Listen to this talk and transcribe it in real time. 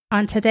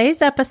On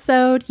today's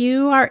episode,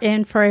 you are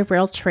in for a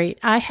real treat.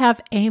 I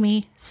have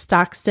Amy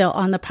Stockstill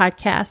on the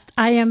podcast.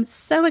 I am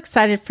so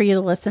excited for you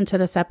to listen to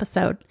this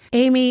episode.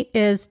 Amy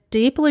is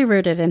deeply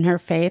rooted in her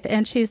faith,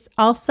 and she's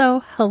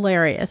also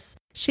hilarious.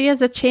 She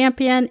is a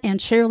champion and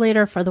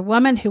cheerleader for the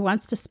woman who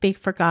wants to speak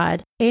for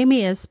God.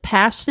 Amy is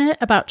passionate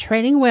about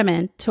training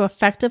women to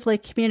effectively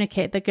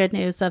communicate the good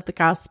news of the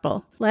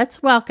gospel.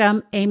 Let's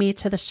welcome Amy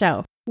to the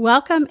show.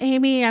 Welcome,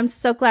 Amy. I'm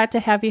so glad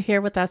to have you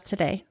here with us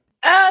today.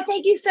 Oh,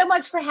 thank you so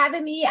much for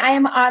having me. I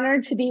am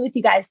honored to be with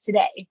you guys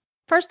today.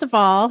 First of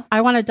all, I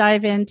want to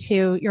dive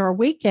into your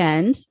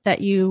weekend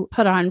that you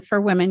put on for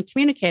women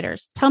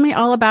communicators. Tell me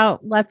all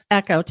about Let's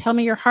Echo. Tell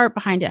me your heart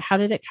behind it. How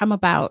did it come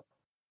about?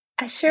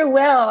 I sure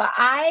will.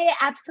 I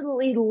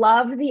absolutely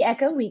love the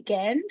Echo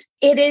Weekend.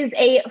 It is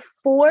a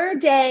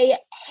 4-day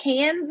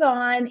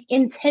hands-on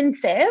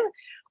intensive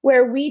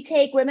where we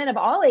take women of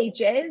all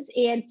ages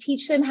and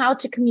teach them how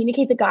to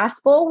communicate the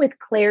gospel with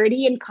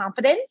clarity and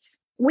confidence.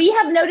 We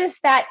have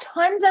noticed that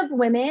tons of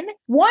women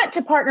want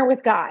to partner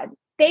with God.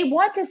 They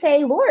want to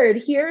say, Lord,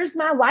 here's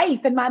my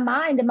life and my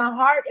mind and my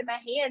heart and my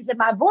hands and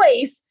my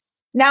voice.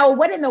 Now,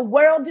 what in the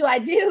world do I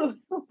do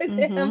with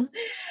them?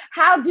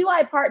 How do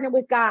I partner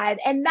with God?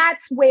 And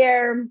that's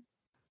where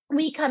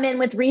we come in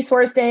with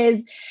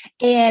resources,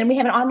 and we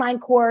have an online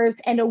course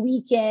and a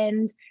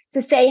weekend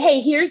to say, hey,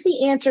 here's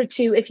the answer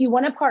to, if you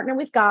want to partner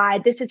with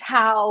God, this is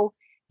how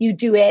you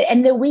do it.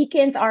 And the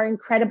weekends are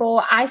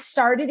incredible. I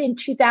started in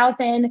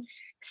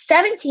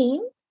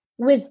 2017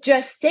 with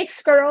just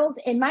 6 girls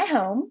in my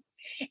home.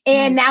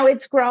 And now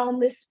it's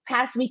grown. This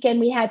past weekend,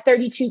 we had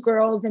 32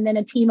 girls and then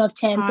a team of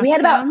 10. Awesome.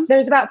 So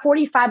there's about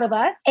 45 of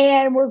us,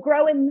 and we're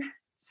growing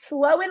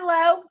slow and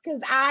low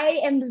because I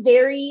am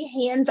very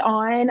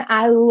hands-on.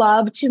 I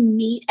love to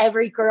meet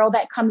every girl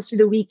that comes through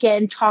the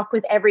weekend, talk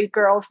with every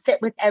girl,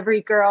 sit with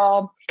every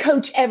girl,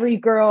 coach every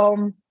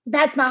girl.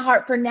 That's my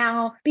heart for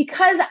now,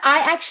 because I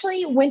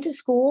actually went to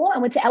school. I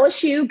went to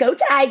LSU, go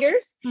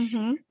Tigers,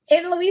 in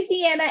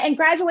Louisiana, and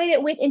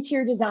graduated with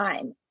interior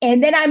design.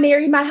 And then I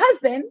married my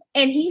husband,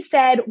 and he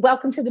said,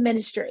 welcome to the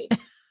ministry.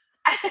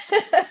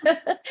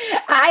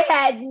 I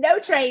had no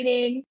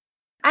training.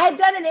 I had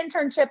done an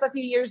internship a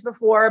few years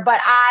before,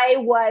 but I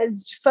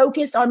was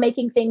focused on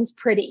making things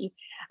pretty.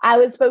 I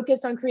was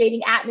focused on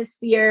creating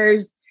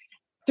atmospheres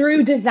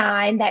through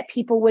design that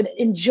people would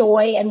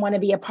enjoy and want to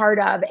be a part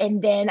of.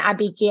 And then I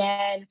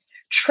began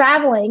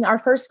traveling. Our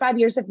first 5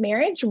 years of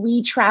marriage,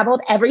 we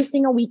traveled every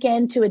single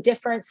weekend to a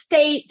different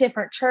state,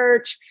 different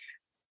church,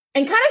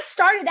 and kind of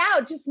started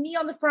out just me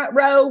on the front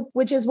row,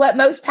 which is what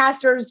most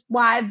pastors'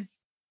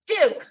 wives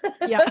do.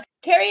 Yeah.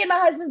 Carrying my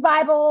husband's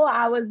Bible.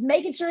 I was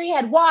making sure he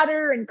had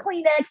water and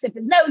Kleenex if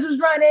his nose was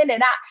running.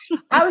 And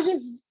I was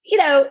just,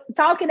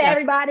 talking to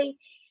everybody.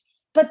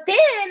 But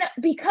then,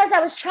 because I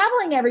was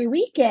traveling every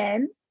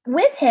weekend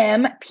with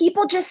him,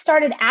 people just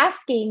started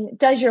asking,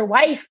 does your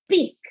wife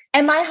speak?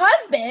 And my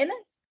husband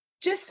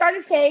just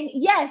started saying,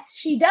 yes,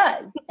 she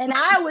does. And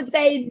I would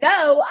say,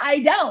 no, I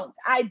don't.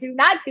 I do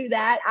not do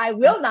that. I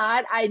will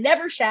not. I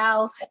never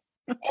shall.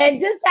 And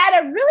just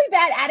had a really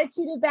bad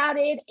attitude about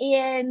it.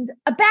 And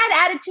a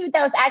bad attitude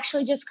that was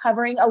actually just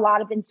covering a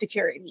lot of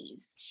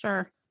insecurities.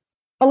 Sure.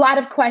 A lot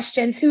of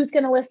questions. Who's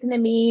going to listen to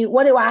me?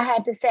 What do I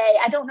have to say?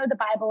 I don't know the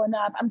Bible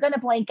enough. I'm going to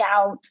blank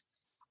out.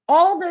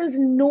 All those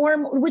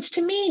normal, which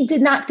to me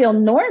did not feel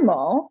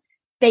normal.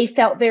 They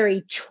felt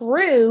very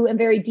true and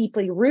very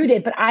deeply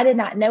rooted, but I did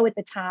not know at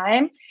the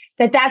time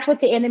that that's what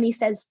the enemy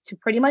says to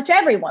pretty much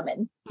every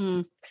woman.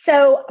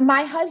 So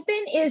my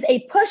husband is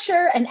a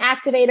pusher, an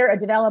activator, a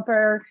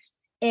developer,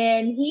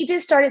 and he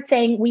just started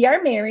saying, we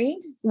are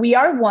married. We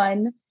are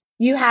one.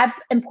 You have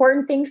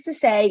important things to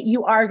say.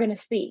 You are going to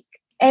speak.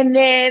 And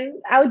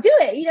then I would do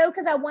it,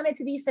 because I wanted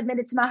to be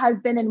submitted to my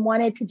husband and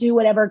wanted to do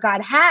whatever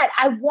God had.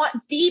 I want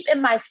deep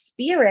in my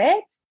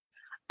spirit,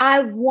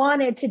 I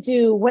wanted to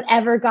do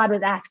whatever God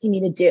was asking me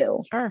to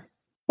do. Sure.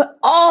 But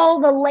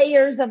all the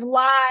layers of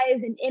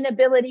lies and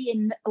inability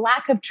and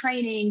lack of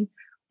training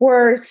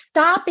were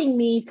stopping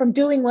me from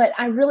doing what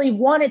I really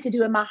wanted to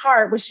do in my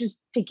heart, which is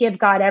to give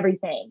God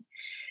everything.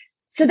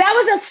 So that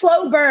was a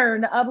slow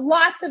burn of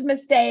lots of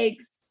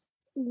mistakes,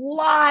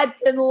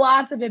 lots and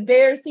lots of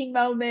embarrassing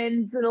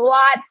moments, and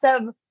lots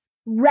of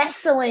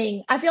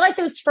wrestling. I feel like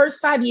those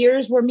first 5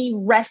 years were me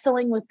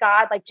wrestling with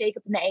God, like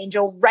Jacob and the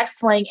angel,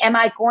 wrestling. Am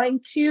I going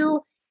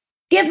to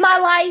give my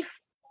life?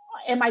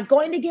 Am I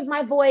going to give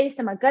my voice?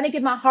 Am I going to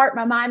give my heart,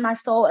 my mind, my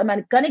soul? Am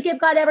I going to give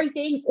God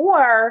everything?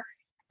 Or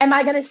am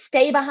I going to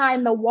stay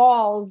behind the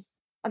walls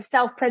of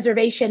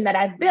self-preservation that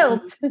I've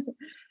built?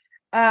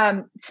 So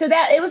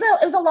that it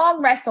was a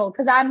long wrestle,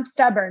 because I'm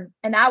stubborn,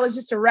 and I was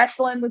just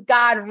wrestling with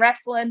God and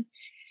wrestling,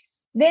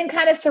 then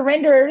kind of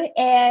surrendered.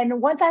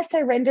 And once I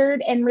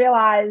surrendered and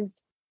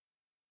realized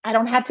I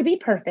don't have to be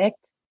perfect,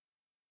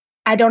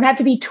 I don't have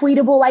to be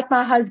tweetable like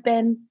my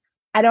husband,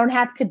 I don't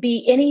have to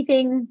be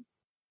anything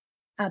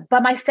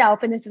but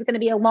myself. And this is going to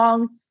be a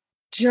long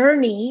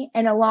journey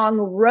and a long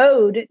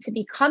road to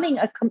becoming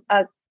a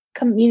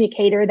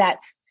communicator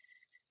that's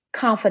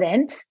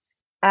confident.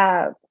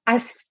 I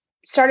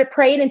started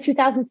praying in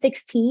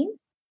 2016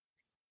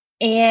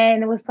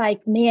 and it was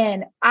like,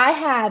 man,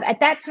 at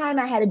that time,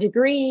 I had a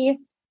degree.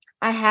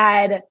 I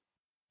had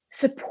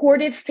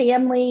supportive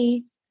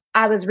family.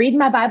 I was reading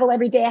my Bible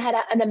every day. I had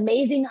an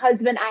amazing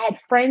husband. I had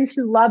friends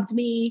who loved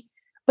me,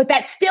 but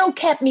that still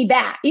kept me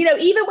back.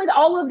 Even with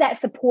all of that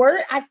support,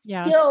 I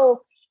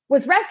still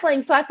was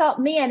wrestling. So I thought,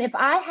 man, if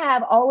I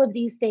have all of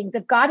these things,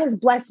 if God has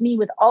blessed me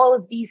with all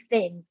of these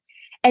things,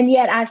 and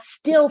yet I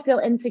still feel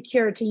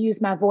insecure to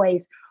use my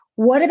voice,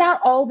 what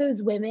about all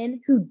those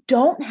women who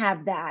don't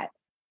have that?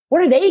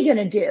 What are they going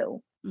to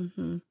do?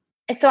 Mm-hmm.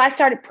 And so I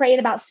started praying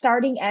about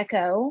starting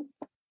Echo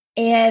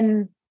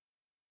and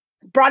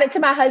brought it to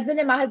my husband.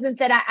 And my husband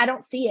said, I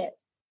don't see it.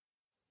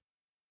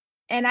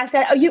 And I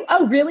said,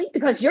 oh, really?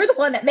 Because you're the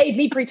one that made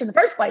me preach in the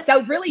first place.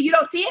 So really, you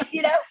don't see it,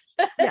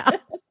 Yeah.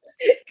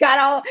 got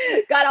all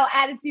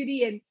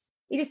attitudey. And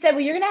he just said,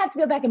 well, you're going to have to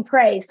go back and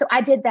pray. So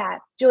I did that.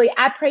 Julie,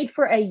 I prayed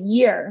for a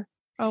year.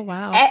 Oh,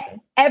 wow.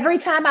 Every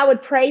time I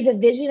would pray, the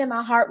vision in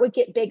my heart would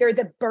get bigger.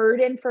 The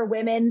burden for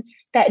women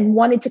that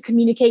wanted to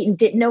communicate and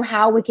didn't know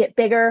how would get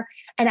bigger.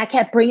 And I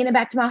kept bringing it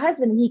back to my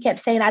husband and he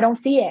kept saying, I don't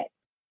see it.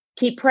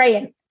 Keep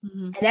praying.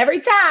 Mm-hmm. And every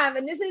time,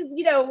 and this is,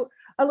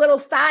 a little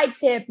side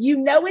tip,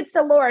 it's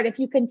the Lord if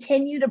you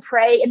continue to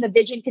pray and the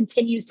vision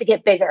continues to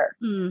get bigger.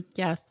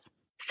 Yes.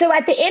 So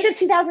at the end of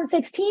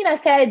 2016, I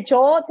said,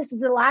 Joel, this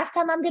is the last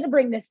time I'm going to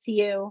bring this to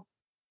you.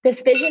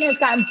 This vision has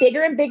gotten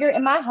bigger and bigger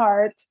in my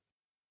heart.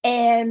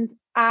 And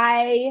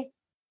I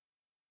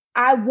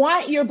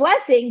want your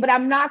blessing, but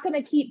I'm not going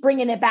to keep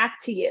bringing it back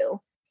to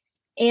you.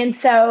 And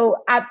so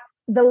that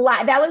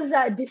was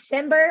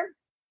December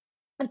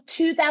of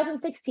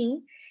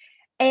 2016.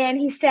 And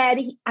he said,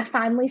 I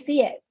finally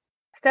see it.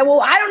 I said,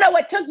 well, I don't know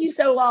what took you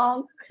so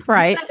long.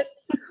 Right.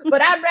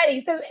 But I'm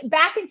ready. So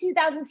back in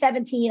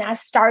 2017, I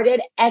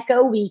started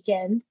Echo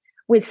Weekend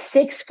with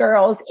 6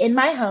 girls in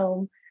my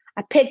home.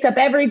 I picked up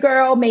every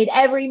girl, made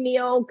every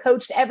meal,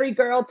 coached every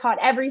girl, taught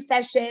every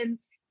session,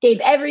 gave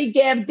every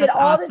gift, did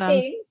all the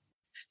things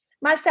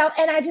myself.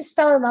 And I just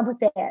fell in love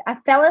with it. I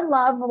fell in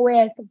love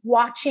with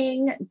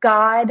watching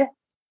God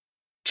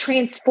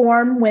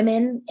transform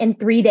women in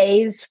 3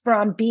 days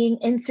from being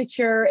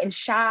insecure and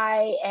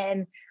shy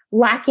and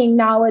lacking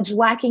knowledge,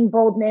 lacking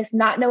boldness,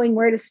 not knowing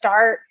where to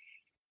start.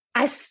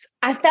 I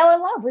fell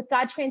in love with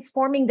God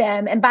transforming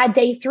them. And by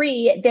day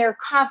 3, they're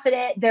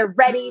confident, they're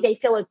ready, they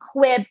feel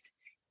equipped.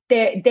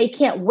 They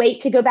can't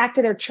wait to go back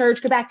to their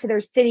church, go back to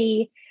their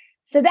city.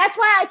 So that's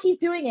why I keep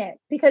doing it,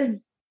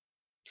 because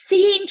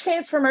seeing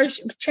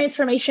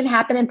transformation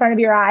happen in front of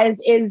your eyes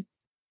is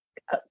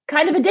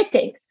kind of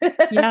addicting.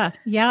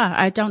 Yeah,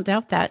 I don't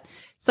doubt that.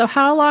 So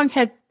how long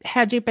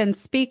had you been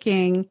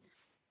speaking,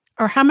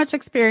 or how much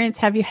experience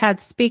have you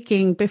had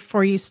speaking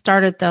before you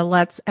started the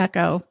Let's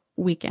Echo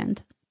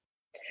Weekend?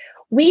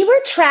 We were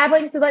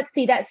traveling. So let's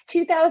see, that's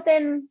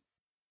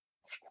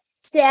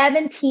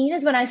 2017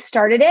 is when I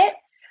started it.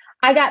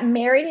 I got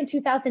married in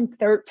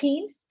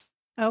 2013.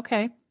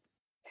 Okay.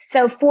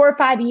 So 4 or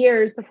 5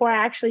 years before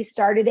I actually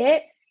started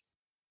it.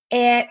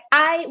 And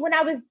when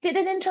I did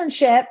an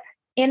internship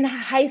in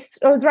high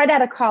school, I was right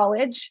out of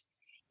college,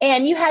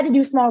 and you had to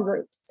do small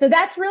groups. So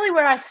that's really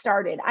where I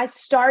started. I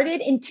started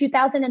in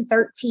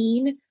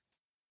 2013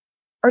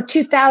 or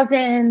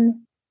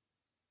 2000.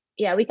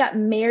 Yeah, we got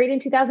married in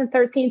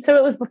 2013. So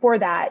it was before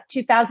that,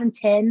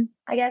 2010,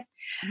 I guess.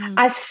 Mm-hmm.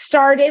 I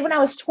started when I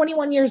was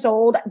 21 years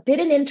old, did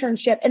an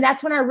internship. And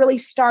that's when I really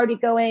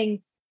started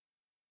going,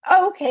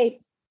 oh,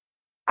 okay,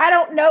 I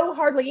don't know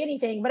hardly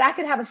anything, but I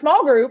could have a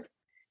small group,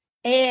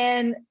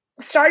 and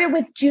started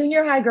with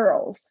junior high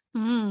girls.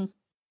 Mm-hmm.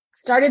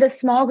 Started a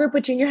small group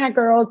with junior high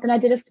girls. Then I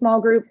did a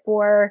small group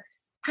for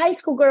high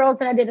school girls.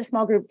 Then I did a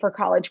small group for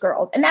college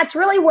girls. And that's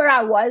really where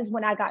I was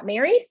when I got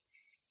married.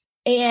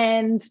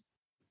 And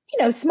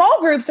small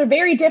groups are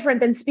very different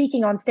than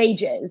speaking on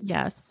stages.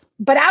 Yes.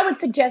 But I would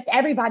suggest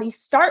everybody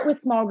start with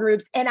small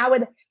groups. And I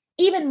would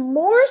even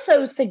more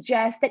so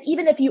suggest that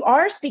even if you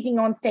are speaking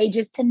on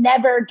stages, to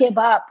never give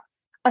up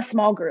a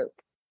small group.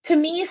 To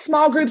me,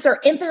 small groups are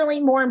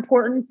infinitely more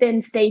important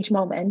than stage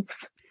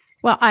moments.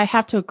 Well, I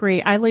have to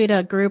agree. I lead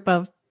a group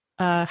of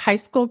high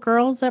school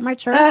girls at my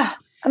church.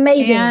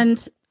 Amazing.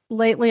 And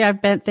lately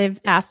they've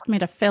asked me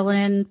to fill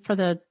in for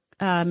the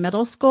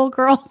middle school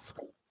girls.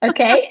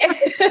 Okay.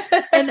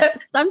 And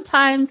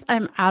sometimes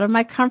I'm out of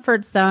my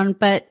comfort zone,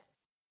 but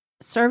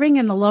serving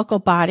in the local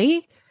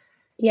body,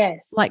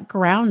 yes, like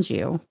grounds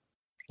you.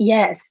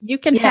 Yes. You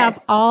can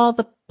have all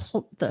the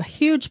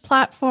huge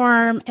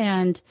platform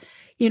and,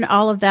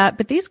 all of that,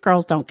 but these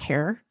girls don't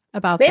care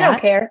about that. They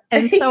don't care.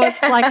 And so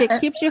it's like,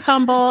 it keeps you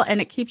humble and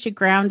it keeps you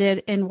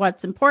grounded in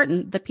what's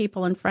important, the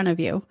people in front of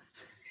you.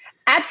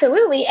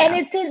 Absolutely. Yeah. And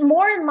it's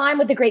more in line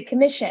with the Great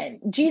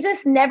Commission.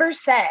 Jesus never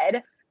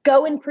said,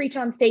 go and preach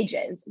on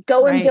stages,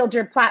 go and build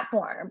your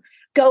platform,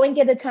 go and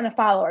get a ton of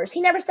followers.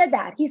 He never said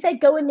that. He said,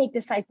 go and make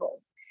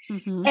disciples.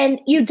 Mm-hmm. And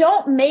you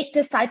don't make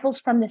disciples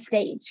from the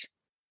stage.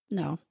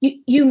 No.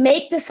 You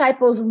make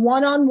disciples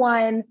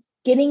one-on-one,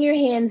 getting your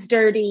hands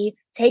dirty,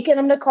 taking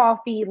them to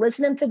coffee,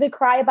 listening to the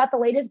cry about the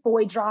latest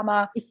boy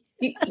drama.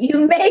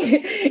 You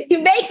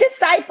make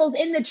disciples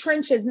in the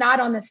trenches, not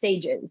on the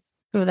stages.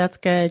 Oh, that's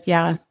good.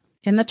 Yeah.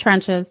 In the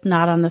trenches,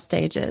 not on the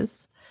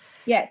stages.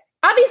 Yes.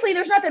 Obviously,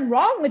 there's nothing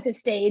wrong with the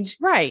stage,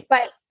 Right.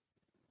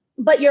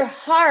 but your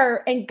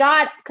heart, and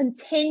God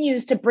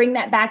continues to bring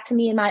that back to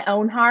me in my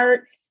own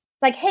heart.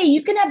 Like, hey,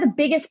 you can have the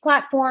biggest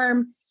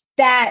platform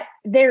that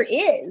there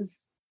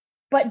is,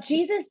 but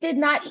Jesus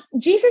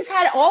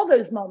had all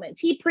those moments.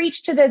 He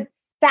preached to the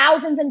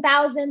thousands and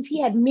thousands.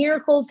 He had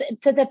miracles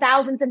to the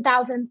thousands and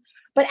thousands.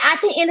 But at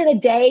the end of the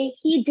day,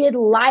 he did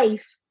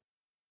life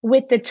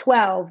with the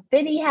 12.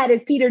 Then he had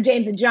his Peter,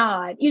 James, and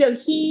John. He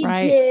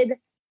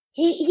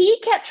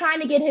kept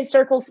trying to get his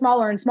circle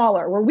smaller and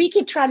smaller, where we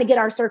keep trying to get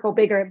our circle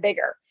bigger and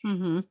bigger.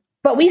 Mm-hmm.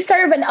 But we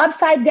serve an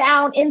upside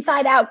down,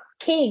 inside out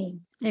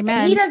king. Amen.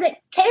 And he doesn't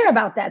care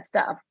about that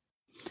stuff.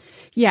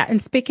 Yeah.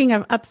 And speaking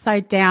of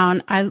upside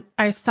down,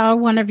 I saw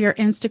one of your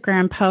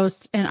Instagram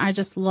posts and I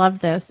just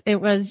love this.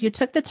 It was, you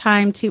took the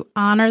time to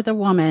honor the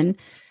woman,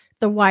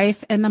 the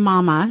wife and the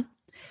mama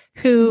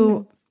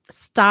who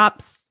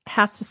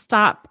has to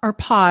stop or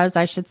pause,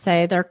 I should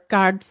say, their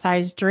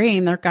God-sized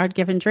dream, their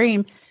God-given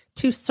dream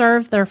to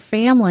serve their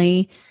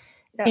family.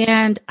 Yeah.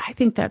 And I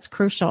think that's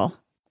crucial,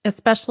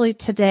 especially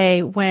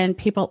today when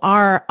people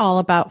are all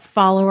about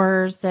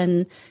followers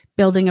and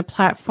building a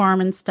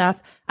platform and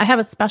stuff. I have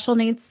a special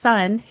needs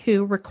son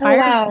who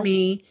requires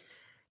me,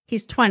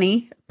 he's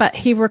 20, but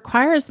he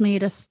requires me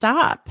to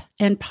stop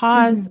and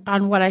pause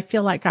on what I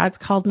feel like God's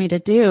called me to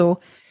do.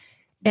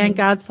 And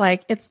God's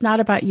like, it's not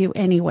about you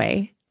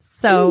anyway.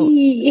 So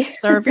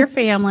serve your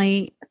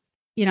family,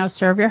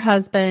 serve your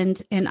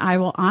husband, and I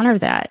will honor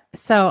that.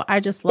 So I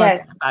just love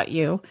that about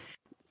you.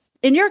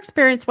 In your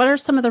experience, what are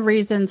some of the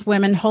reasons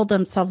women hold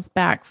themselves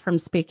back from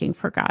speaking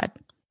for God?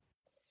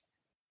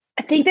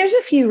 I think there's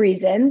a few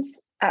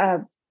reasons. I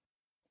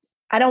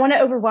don't want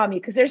to overwhelm you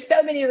because there's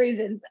so many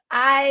reasons.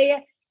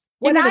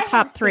 Give me the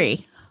top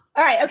three.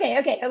 All right. Okay.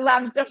 I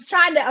was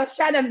trying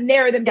to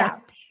narrow them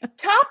down.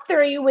 Top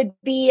three would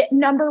be,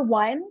 number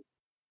one,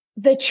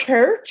 the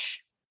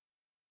church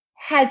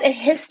has a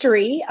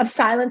history of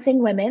silencing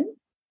women.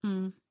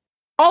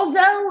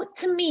 Although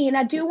to me, and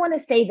I do want to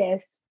say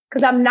this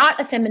because I'm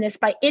not a feminist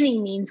by any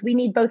means, we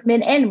need both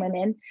men and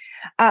women.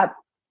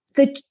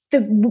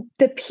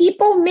 The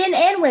people, men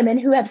and women,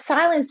 who have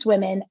silenced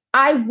women,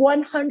 I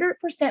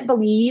 100%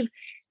 believe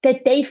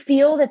that they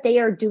feel that they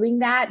are doing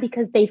that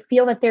because they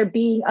feel that they're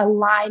being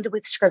aligned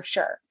with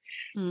Scripture.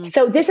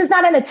 So this is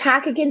not an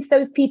attack against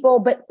those people,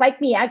 but like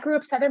me, I grew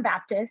up Southern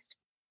Baptist.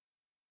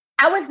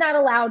 I was not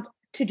allowed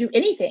to do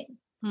anything.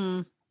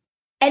 And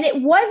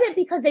it wasn't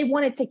because they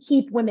wanted to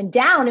keep women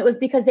down. It was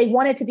because they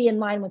wanted to be in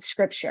line with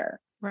Scripture.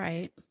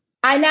 Right.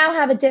 I now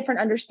have a different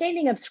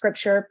understanding of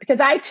Scripture because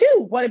I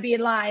too want to be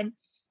in line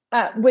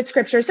with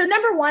Scripture. So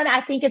number one,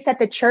 I think it's that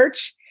the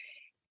church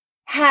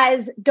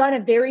has done a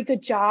very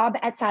good job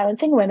at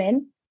silencing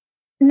women.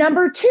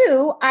 Number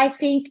two, I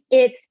think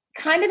it's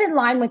kind of in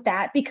line with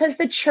that because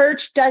the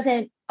church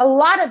a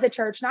lot of the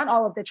church, not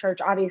all of the church,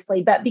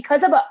 obviously, but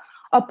because of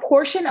a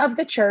portion of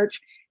the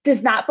church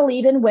does not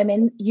believe in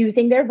women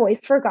using their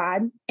voice for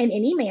God in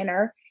any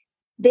manner.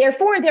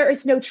 Therefore, there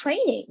is no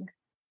training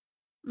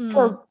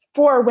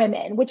for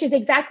women, which is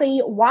exactly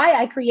why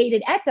I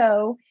created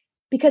Echo,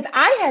 because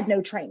I had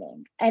no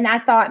training. And I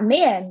thought,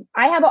 man,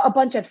 I have a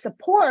bunch of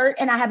support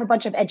and I have a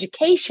bunch of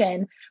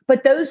education,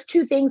 but those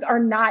two things are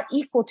not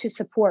equal to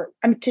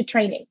to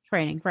training.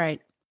 Training,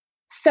 right.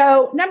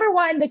 So number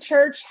one, the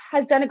church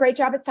has done a great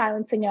job at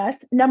silencing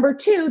us. Number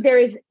two, there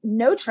is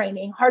no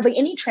training, hardly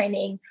any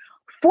training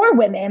for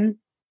women.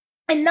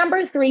 And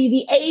number three,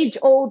 the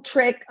age-old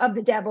trick of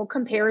the devil,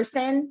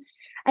 comparison.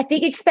 I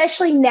think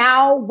especially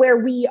now where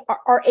we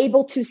are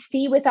able to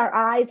see with our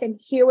eyes and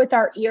hear with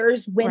our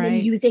ears women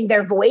using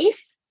their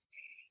voice,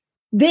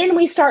 then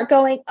we start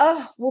going,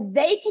 oh, well,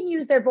 they can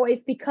use their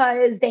voice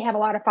because they have a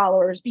lot of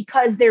followers,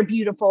 because they're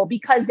beautiful,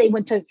 because they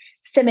went to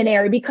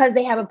seminary, because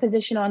they have a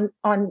position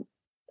on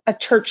a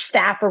church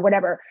staff or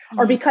whatever,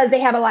 or because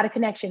they have a lot of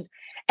connections.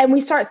 And we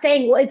start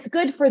saying, well, it's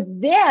good for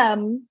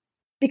them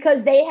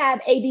because they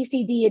have A, B,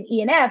 C, D, and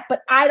E, and F,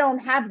 but I don't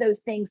have those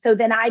things. So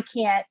then I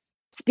can't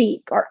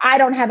speak, or I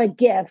don't have a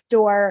gift,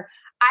 or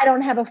I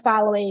don't have a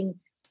following.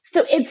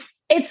 So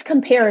it's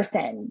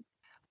comparison.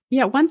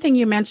 Yeah. One thing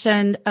you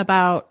mentioned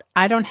about,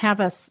 I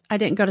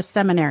didn't go to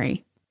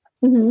seminary.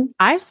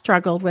 I've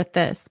struggled with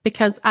this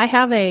because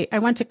I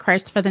went to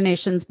Christ for the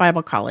Nations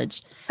Bible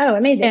College. Oh,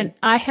 amazing. And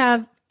I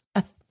have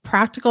a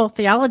practical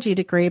theology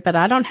degree, but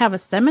I don't have a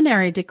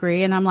seminary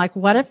degree. And I'm like,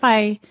 what if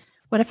I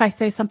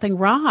say something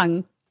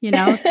wrong?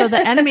 So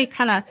the enemy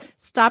kind of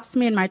stops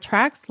me in my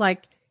tracks.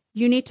 Like,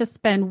 you need to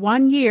spend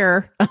 1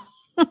 year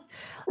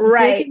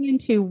digging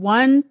into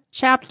one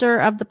chapter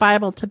of the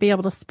Bible to be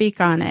able to speak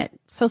on it.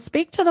 So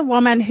speak to the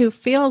woman who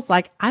feels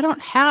like, I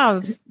don't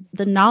have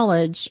the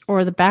knowledge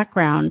or the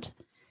background.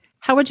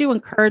 How would you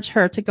encourage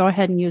her to go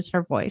ahead and use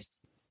her voice?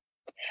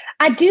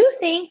 I do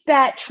think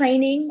that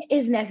training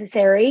is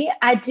necessary.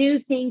 I do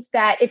think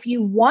that if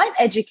you want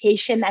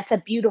education, that's a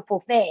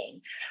beautiful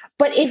thing.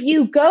 But if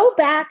you go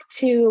back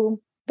to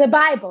the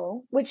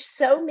Bible, which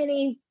so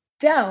many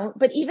don't,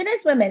 but even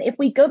as women, if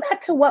we go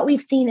back to what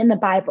we've seen in the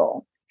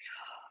Bible,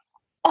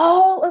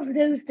 all of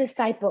those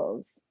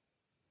disciples,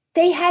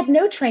 they had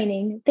no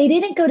training. They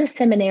didn't go to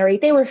seminary.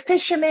 They were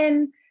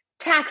fishermen,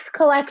 tax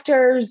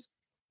collectors.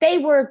 They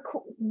were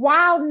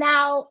wild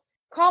now,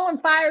 calling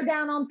fire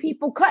down on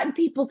people, cutting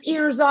people's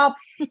ears off.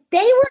 They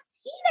were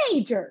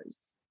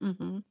teenagers.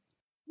 Mm-hmm.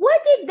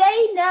 What did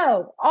they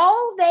know?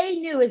 All they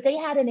knew is they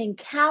had an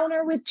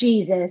encounter with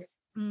Jesus,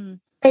 and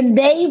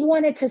they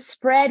wanted to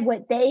spread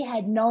what they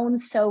had known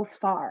so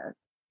far.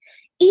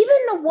 Even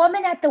the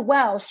woman at the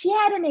well, she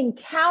had an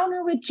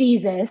encounter with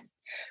Jesus.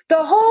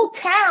 The whole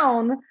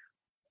town,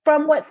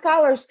 from what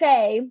scholars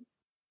say,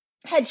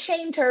 had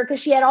shamed her because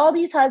she had all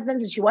these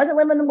husbands and she wasn't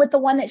living with the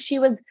one that she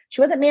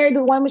wasn't married to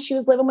the one she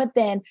was living with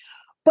then.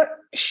 But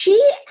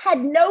she had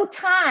no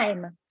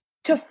time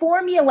to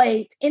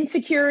formulate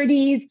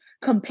insecurities,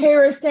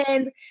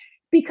 comparisons,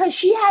 because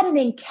she had an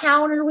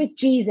encounter with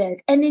Jesus.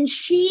 And then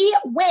she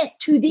went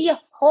to the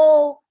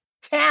whole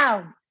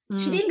town.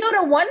 She didn't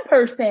go to one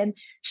person.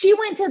 She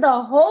went to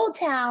the whole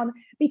town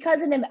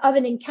because of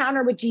an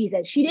encounter with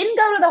Jesus. She didn't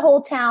go to the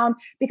whole town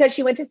because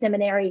she went to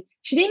seminary.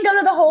 She didn't go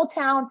to the whole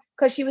town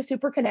because she was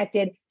super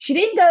connected. She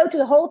didn't go to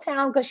the whole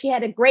town because she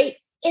had a great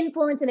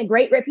influence and a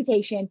great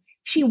reputation.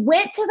 She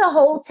went to the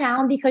whole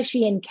town because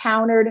she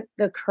encountered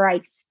the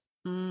Christ.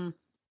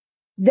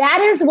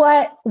 That is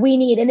what we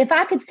need. And if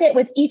I could sit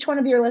with each one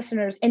of your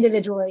listeners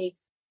individually,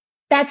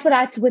 that's what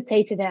I would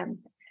say to them.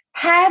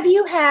 Have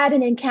you had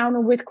an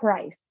encounter with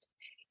Christ?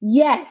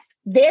 Yes.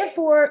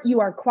 Therefore, you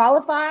are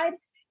qualified.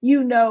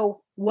 You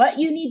know what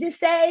you need to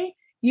say.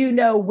 You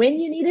know when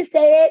you need to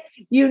say it.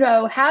 You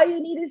know how you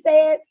need to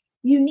say it.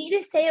 You need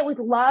to say it with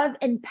love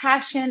and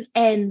passion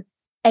and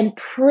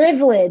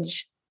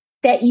privilege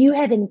that you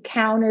have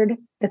encountered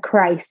the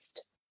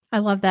Christ. I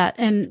love that.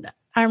 And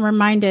I'm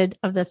reminded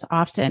of this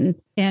often.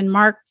 In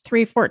Mark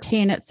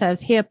 3:14, it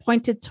says, he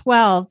appointed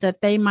 12 that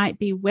they might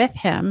be with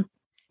him.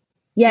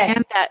 Yes.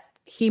 And that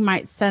he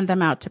might send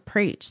them out to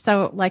preach.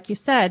 So like you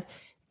said,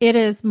 it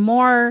is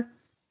more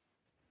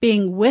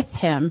being with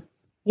him.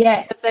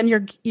 Yes. But then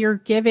you're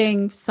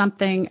giving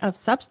something of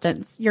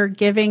substance. You're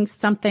giving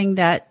something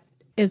that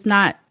is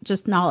not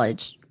just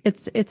knowledge.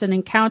 It's an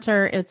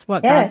encounter. It's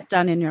what God's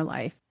done in your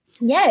life.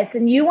 Yes.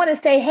 And you want to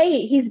say,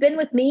 hey, he's been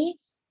with me.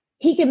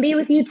 He can be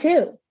with you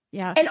too.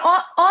 Yeah. And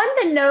on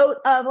the note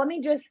of, let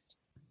me just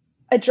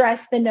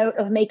address the note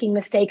of making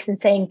mistakes and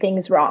saying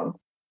things wrong.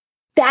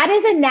 That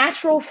is a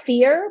natural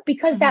fear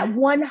because that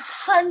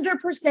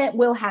 100%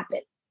 will happen.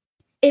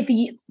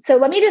 So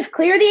let me just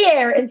clear the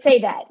air and say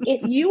that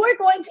if you are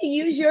going to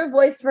use your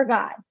voice for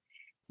God,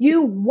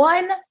 you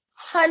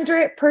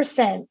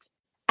 100%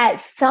 at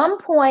some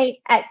point,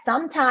 at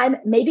some time,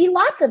 maybe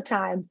lots of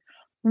times,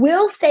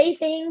 will say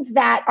things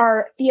that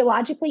are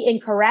theologically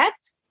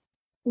incorrect,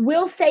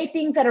 will say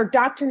things that are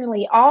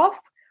doctrinally off,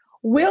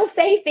 will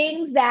say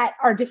things that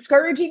are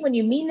discouraging when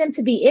you mean them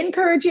to be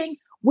encouraging,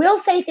 will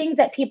say things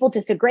that people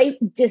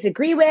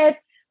disagree with,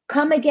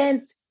 come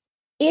against.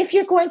 If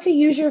you're going to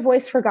use your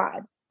voice for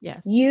God,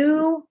 yes,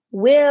 you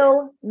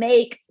will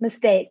make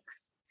mistakes,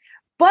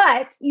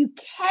 but you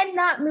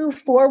cannot move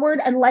forward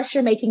unless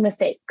you're making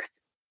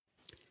mistakes.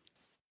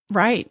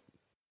 Right.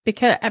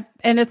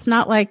 And it's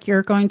not like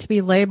you're going to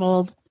be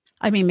labeled.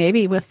 I mean,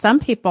 maybe with some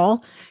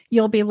people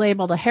you'll be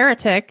labeled a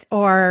heretic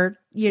or,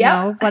 you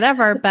know,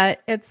 whatever,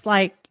 but it's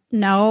like,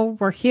 no,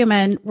 we're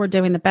human. We're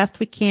doing the best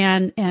we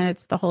can. And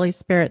it's the Holy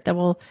Spirit that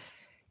will,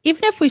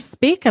 even if we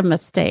speak a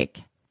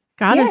mistake,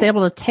 God is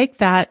able to take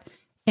that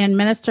and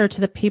minister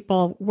to the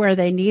people where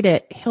they need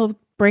it. He'll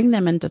bring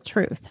them into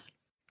truth.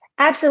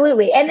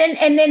 Absolutely.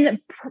 And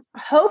then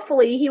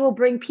hopefully he will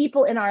bring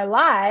people in our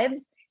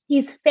lives.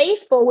 He's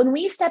faithful when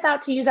we step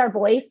out to use our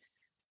voice.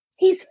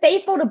 He's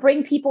faithful to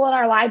bring people in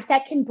our lives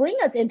that can bring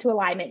us into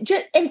alignment.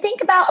 And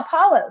think about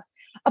Apollos.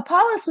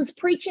 Apollos was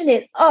preaching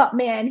it up,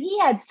 man. He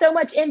had so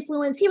much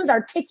influence. He was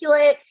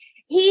articulate.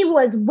 He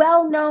was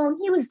well known.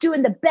 He was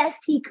doing the best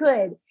he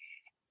could.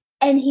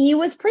 And he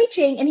was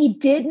preaching, and he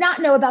did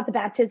not know about the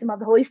baptism of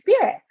the Holy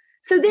Spirit.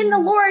 So then the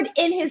Lord,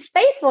 in his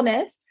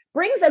faithfulness,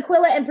 brings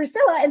Aquila and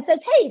Priscilla and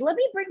says, hey, let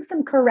me bring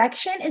some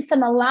correction and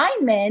some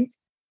alignment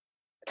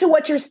to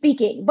what you're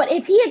speaking. But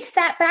if he had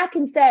sat back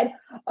and said,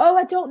 oh,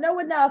 I don't know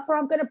enough, or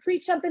I'm going to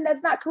preach something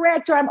that's not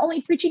correct, or I'm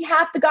only preaching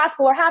half the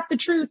gospel or half the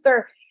truth,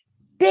 or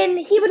then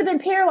he would have been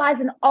paralyzed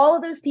and all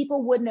of those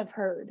people wouldn't have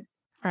heard.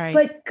 Right.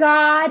 But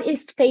God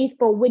is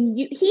faithful.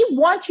 He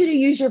wants you to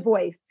use your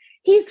voice.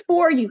 He's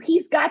for you.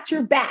 He's got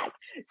your back.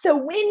 So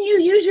when you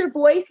use your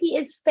voice, he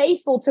is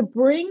faithful to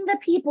bring the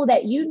people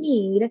that you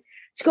need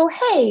to go,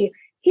 hey,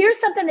 here's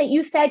something that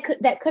you said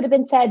that could have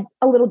been said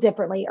a little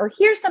differently. Or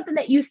here's something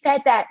that you said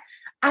that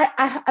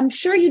I'm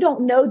sure you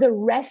don't know the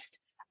rest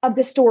of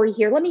the story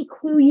here. Let me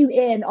clue you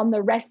in on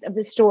the rest of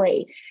the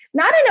story.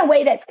 Not in a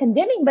way that's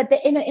condemning, but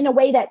in a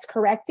way that's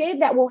corrective,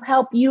 that will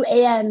help you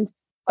and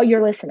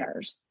your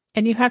listeners.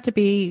 And you have to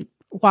be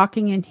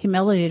walking in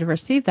humility to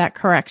receive that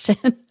correction.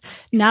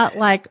 Not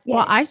like,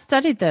 well, I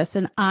studied this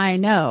and I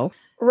know.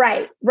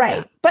 Right.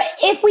 Yeah. But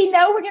if we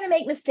know we're going to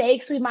make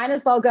mistakes, we might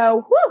as well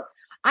go, whoo,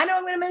 I know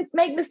I'm going to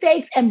make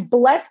mistakes, and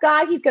bless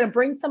God, he's going to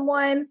bring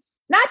someone,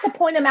 not to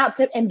point them out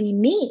to and be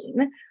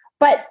mean,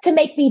 but to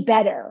make me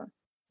better.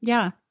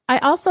 Yeah. I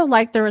also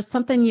like there was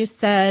something you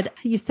said.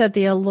 You said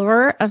the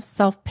allure of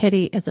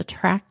self-pity is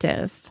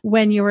attractive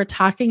when you were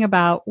talking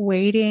about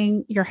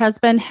waiting. Your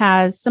husband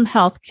has some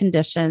health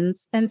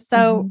conditions. And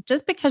so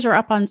just because you're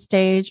up on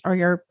stage or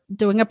you're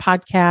doing a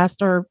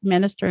podcast or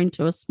ministering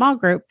to a small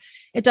group,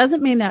 it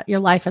doesn't mean that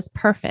your life is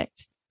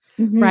perfect.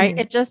 Right.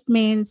 It just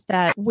means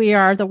that we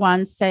are the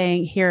ones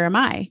saying, here am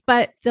I.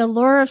 But the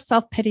lure of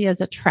self-pity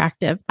is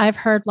attractive. I've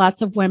heard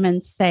lots of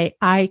women say,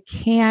 I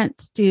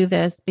can't do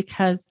this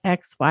because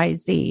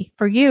XYZ.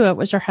 For you, it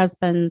was your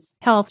husband's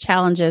health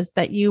challenges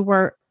that you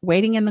were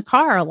waiting in the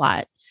car a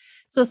lot.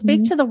 So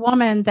speak to the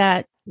woman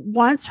that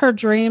wants her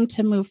dream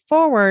to move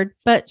forward,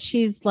 but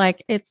she's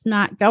like, it's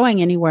not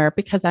going anywhere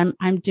because I'm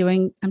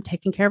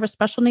taking care of a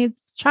special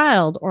needs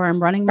child, or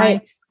I'm running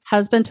my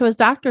husband to his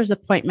doctor's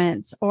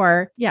appointments,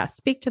 or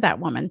speak to that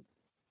woman.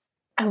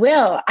 I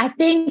will. I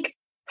think,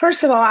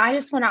 first of all, I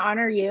just want to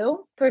honor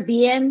you for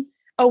being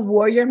a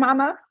warrior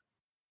mama.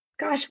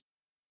 Gosh,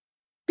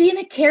 being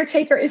a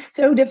caretaker is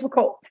so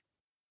difficult.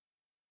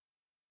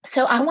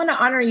 So I want to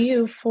honor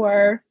you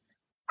for,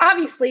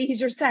 obviously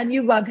he's your son,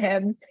 you love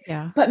him.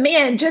 Yeah. But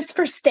man, just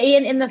for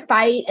staying in the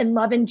fight and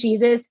loving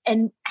Jesus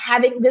and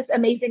having this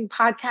amazing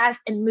podcast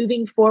and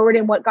moving forward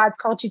in what God's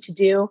called you to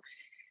do.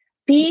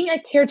 Being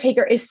a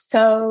caretaker is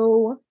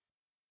so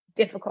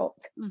difficult.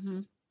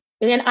 And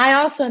I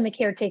also am a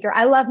caretaker.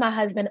 I love my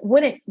husband.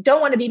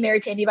 Don't want to be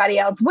married to anybody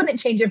else. Wouldn't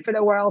change it for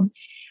the world.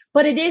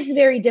 But it is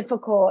very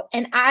difficult.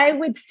 And I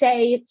would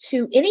say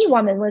to any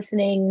woman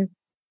listening,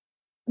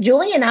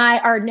 Julie and I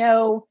are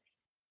no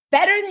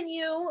better than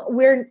you.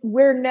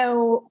 We're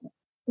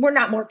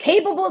not more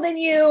capable than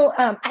you.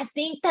 I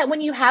think that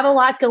when you have a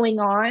lot going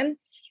on,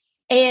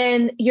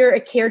 and you're a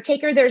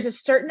caretaker, there's a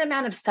certain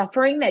amount of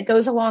suffering that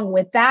goes along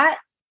with that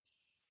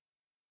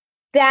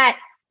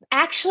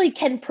actually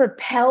can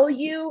propel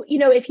you. You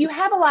know, if you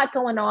have a lot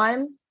going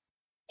on,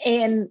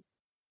 and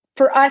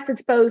for us,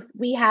 it's both,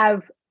 we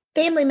have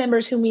family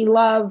members whom we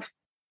love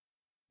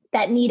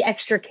that need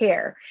extra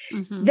care.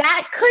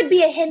 That could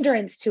be a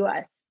hindrance to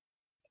us.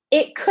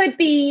 It could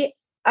be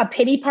a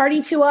pity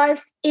party to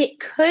us. It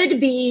could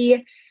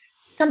be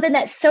something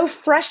that's so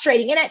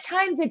frustrating. And at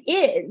times it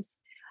is.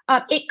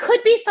 It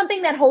could be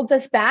something that holds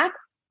us back,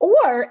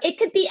 or it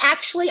could be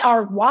actually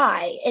our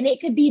why. And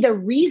it could be the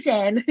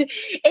reason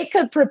it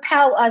could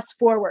propel us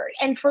forward.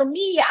 And for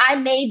me, I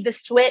made the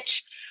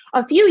switch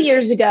a few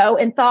years ago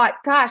and thought,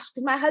 gosh,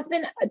 my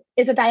husband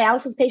is a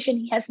dialysis patient.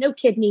 He has no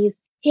kidneys.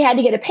 He had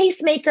to get a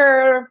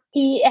pacemaker.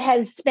 He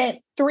has spent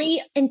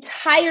 3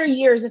 entire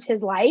years of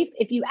his life.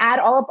 If you add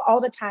all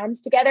the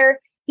times together,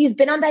 he's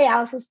been on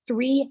dialysis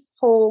 3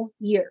 whole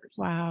years.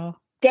 Wow.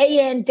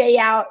 Day in, day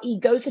out. He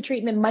goes to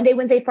treatment Monday,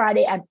 Wednesday,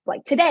 Friday.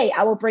 Like today,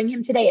 I will bring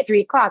him today at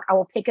 3:00. I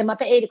will pick him up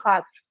at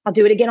 8:00. I'll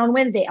do it again on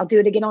Wednesday. I'll do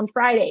it again on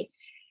Friday.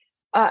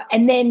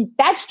 And then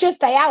that's just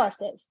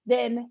dialysis.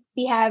 Then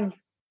we have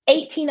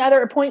 18 other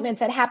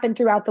appointments that happen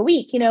throughout the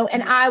week,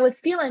 and I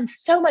was feeling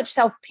so much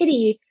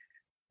self-pity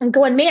and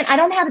going, man, I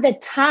don't have the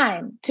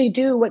time to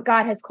do what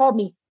God has called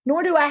me,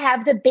 nor do I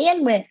have the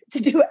bandwidth to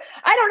do it.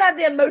 I don't have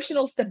the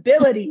emotional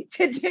stability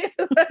to do.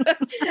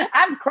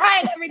 I'm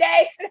crying every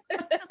day.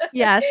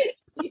 Yes.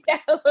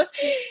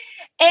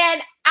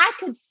 And I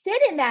could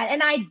sit in that.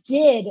 And I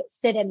did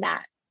sit in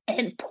that.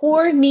 And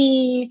poor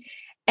me,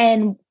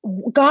 and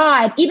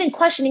God, even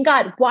questioning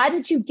God, why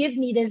did you give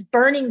me this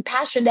burning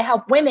passion to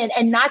help women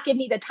and not give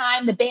me the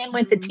time, the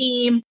bandwidth, the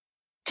team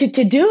to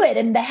do it,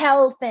 and the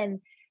health?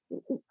 And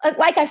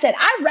like I said,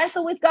 I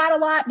wrestle with God a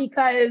lot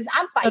because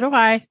I'm feisty. So do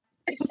I.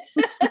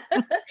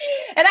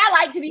 And I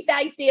like to be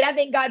feisty, and I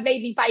think God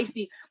made me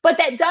feisty, but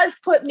that does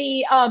put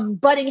me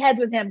butting heads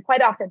with him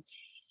quite often.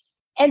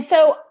 And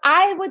so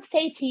I would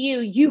say to you,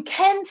 you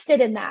can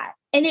sit in that,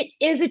 and it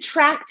is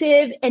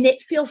attractive, and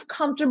it feels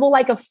comfortable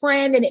like a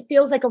friend, and it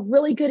feels like a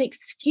really good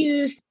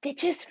excuse. It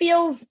just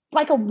feels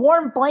like a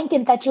warm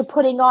blanket that you're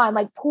putting on,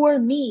 like poor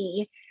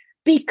me,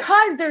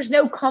 because there's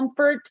no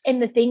comfort in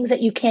the things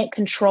that you can't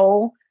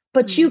control,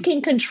 but you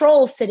can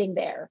control sitting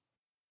there.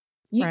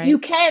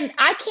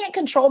 I can't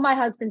control my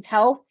husband's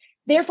health.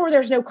 Therefore,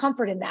 there's no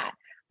comfort in that.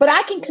 But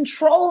I can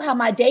control how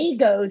my day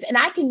goes, and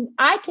I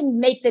can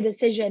make the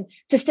decision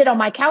to sit on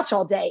my couch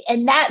all day.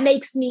 And that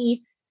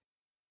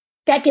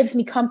gives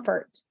me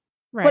comfort.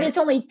 Right. But it's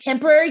only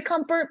temporary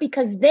comfort,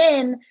 because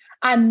then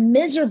I'm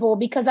miserable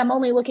because I'm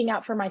only looking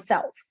out for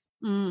myself.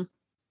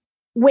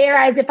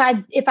 Whereas if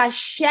I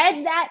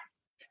shed that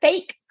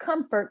fake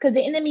comfort, because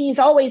the enemy is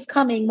always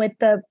coming with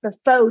the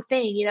faux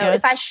thing, Yes.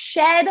 If I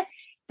shed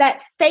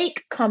that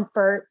fake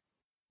comfort,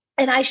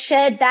 and I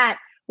shed that,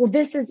 well,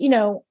 this is,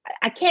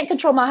 I can't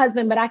control my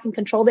husband, but I can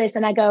control this.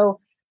 And I go,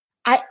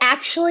 I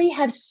actually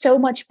have so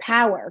much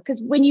power. Because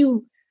when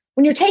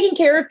you're taking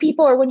care of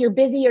people, or when you're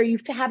busy, or you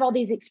have all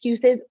these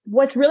excuses,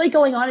 what's really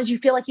going on is you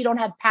feel like you don't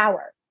have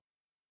power.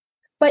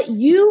 But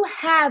you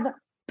have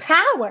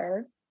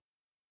power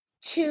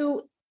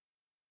to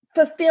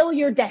fulfill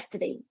your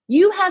destiny.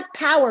 You have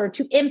power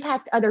to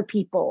impact other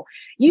people.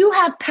 You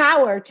have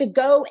power to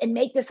go and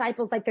make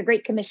disciples like the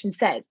Great Commission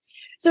says.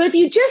 So if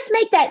you just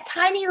make that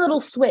tiny little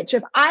switch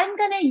of I'm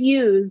going to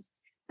use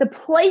the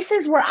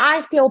places where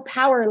I feel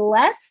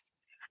powerless,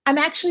 I'm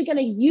actually going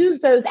to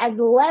use those as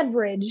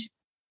leverage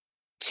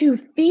to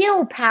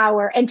feel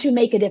power and to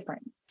make a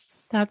difference.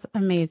 That's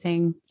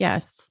amazing.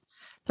 Yes.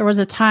 There was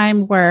a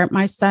time where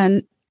my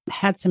son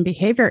had some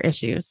behavior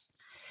issues.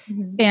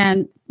 Mm-hmm.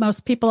 And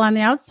most people on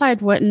the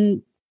outside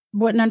wouldn't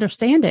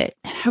understand it.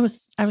 And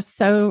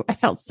I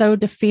felt so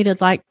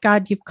defeated. Like,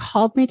 God, you've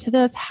called me to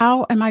this.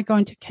 How am I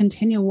going to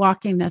continue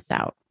walking this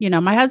out?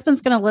 My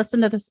husband's going to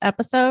listen to this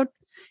episode,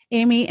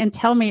 Amy, and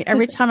tell me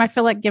every time I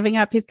feel like giving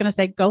up, he's going to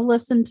say, go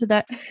listen to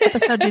that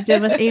episode you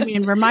did with Amy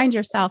and remind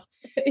yourself.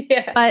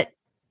 Yeah. But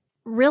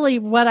really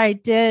what I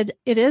did,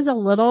 it is a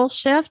little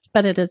shift,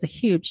 but it is a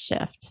huge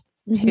shift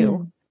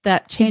too,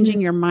 that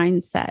changing your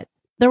mindset.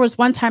 There was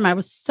one time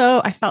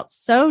I felt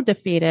so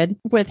defeated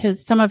with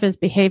some of his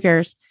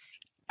behaviors.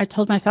 I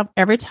told myself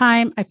every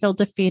time I feel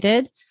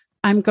defeated,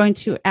 I'm going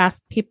to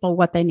ask people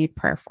what they need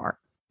prayer for.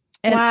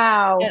 And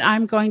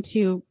I'm going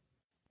to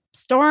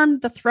storm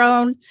the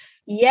throne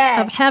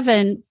of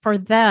heaven for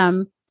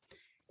them.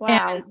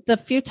 Wow. And the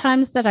few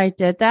times that I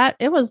did that,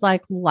 it was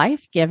like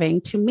life-giving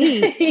to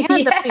me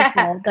and the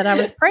people that I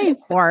was praying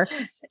for.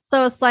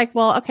 So it's like,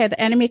 well, okay, the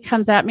enemy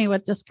comes at me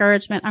with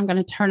discouragement. I'm going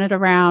to turn it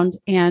around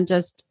and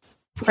just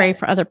pray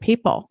for other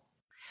people.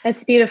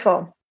 That's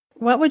beautiful.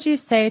 What would you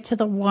say to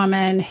the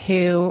woman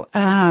who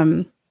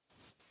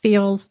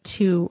feels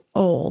too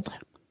old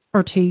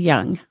or too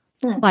young?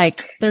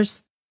 Like there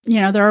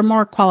are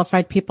more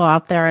qualified people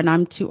out there and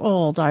I'm too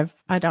old. I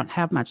don't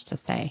have much to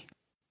say.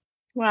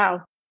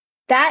 Wow.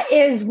 That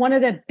is one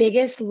of the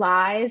biggest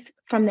lies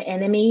from the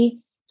enemy.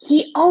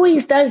 He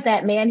always does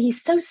that, man.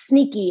 He's so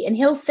sneaky, and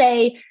he'll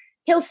say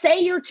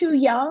you're too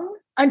young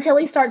until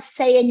he starts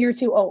saying you're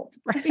too old.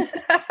 Right.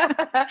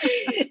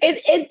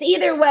 It's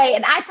either way.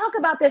 And I talk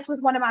about this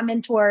with one of my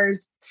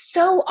mentors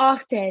so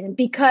often,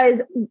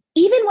 because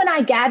even when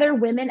I gather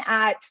women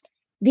at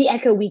the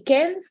Echo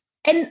weekends,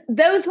 and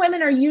those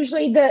women are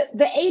usually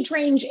the age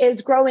range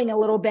is growing a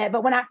little bit.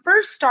 But when I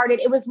first started,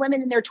 it was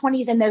women in their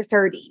 20s and their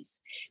 30s.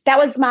 That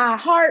was my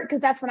heart,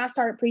 because that's when I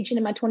started preaching,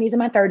 in my 20s and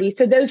my 30s.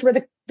 So those were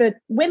the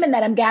women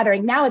that I'm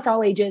gathering. Now it's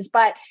all ages.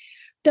 But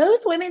those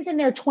women's in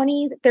their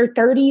 20s, their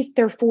 30s,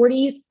 their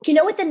 40s, you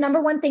know what the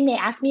number one thing they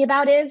ask me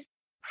about is,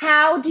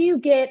 how do you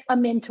get a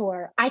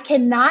mentor? I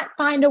cannot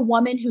find a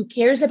woman who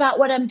cares about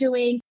what I'm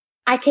doing.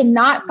 I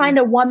cannot find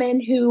a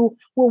woman who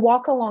will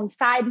walk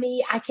alongside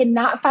me. I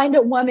cannot find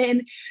a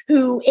woman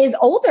who is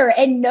older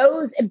and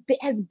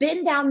has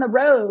been down the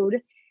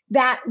road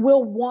that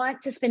will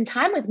want to spend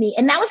time with me.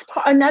 And that was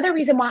another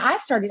reason why I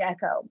started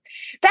Echo.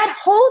 That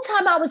whole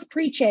time I was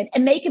preaching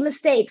and making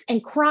mistakes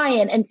and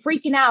crying and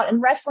freaking out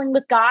and wrestling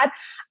with God,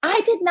 I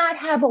did not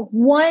have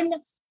one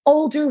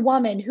older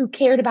woman who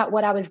cared about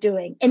what I was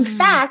doing. In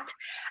fact,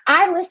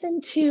 I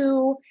listened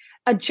to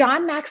a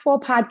John Maxwell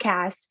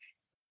podcast,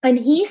 and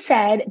he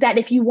said that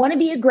if you want to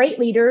be a great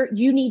leader,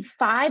 you need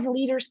 5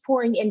 leaders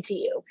pouring into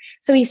you.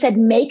 So he said,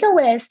 make a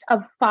list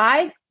of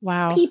 5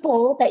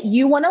 people that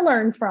you want to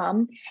learn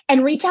from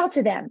and reach out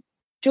to them.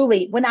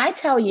 Julie, when I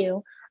tell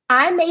you,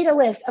 I made a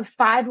list of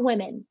 5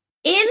 women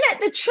in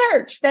the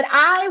church that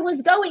I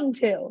was going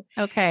to.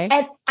 Okay.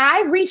 And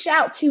I reached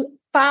out to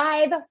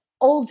 5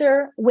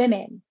 older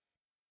women.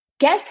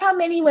 Guess how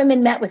many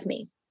women met with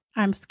me?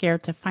 I'm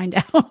scared to find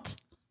out.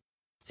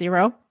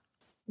 0?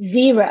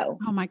 0.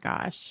 Oh my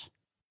gosh.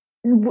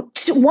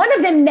 One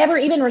of them never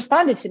even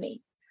responded to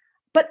me.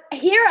 But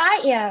here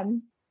I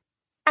am.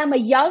 I'm a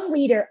young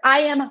leader. I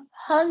am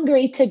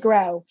hungry to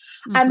grow.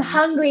 I'm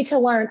hungry to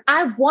learn.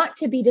 I want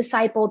to be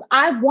discipled.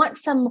 I want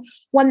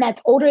someone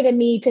that's older than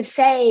me to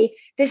say,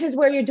 this is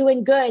where you're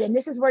doing good, and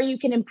this is where you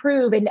can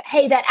improve. And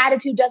hey, that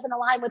attitude doesn't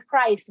align with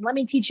Christ. And let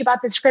me teach you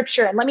about the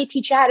scripture, and let me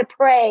teach you how to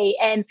pray.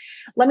 And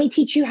let me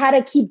teach you how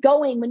to keep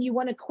going when you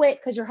want to quit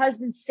because your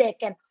husband's sick.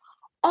 And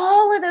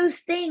all of those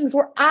things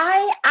where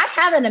I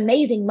have an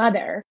amazing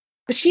mother,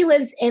 but she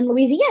lives in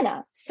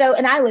Louisiana.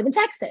 And I live in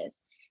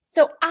Texas.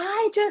 So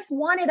I just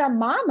wanted a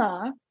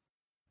mama.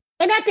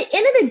 And at the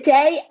end of the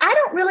day, I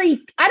don't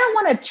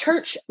want a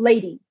church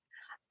lady.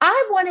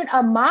 I wanted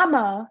a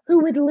mama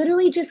who would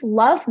literally just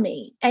love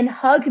me and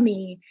hug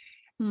me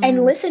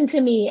and listen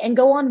to me and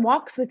go on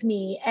walks with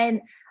me.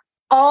 And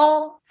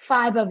all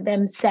 5 of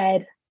them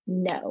said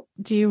no.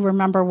 Do you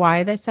remember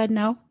why they said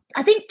no?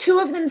 I think 2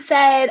 of them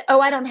said, oh,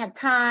 I don't have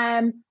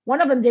time.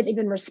 One of them didn't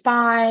even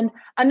respond.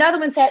 Another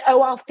one said,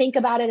 oh, I'll think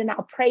about it and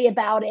I'll pray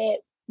about it.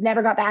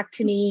 Never got back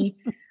to me.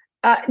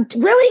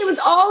 Really, it was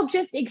all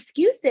just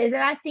excuses.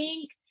 And I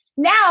think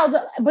now,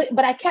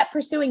 but I kept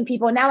pursuing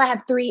people. Now I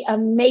have 3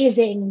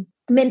 amazing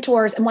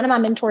mentors. And one of my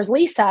mentors,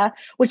 Lisa,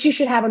 which you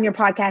should have on your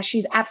podcast.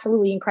 She's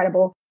absolutely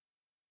incredible.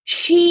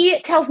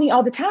 She tells me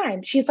all the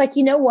time. She's like,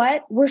 you know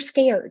what? We're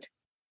scared.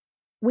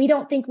 We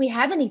don't think we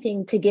have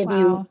anything to give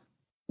you.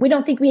 We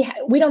don't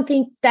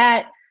think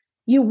that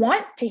you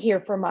want to hear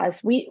from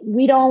us.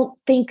 We don't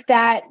think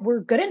that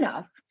we're good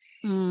enough.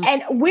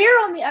 And we're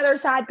on the other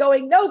side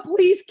going, no,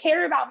 please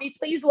care about me.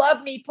 Please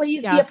love me.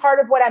 Please be a part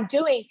of what I'm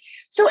doing.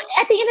 So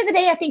at the end of the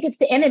day, I think it's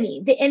the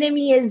enemy. The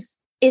enemy is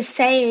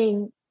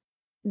saying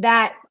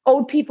that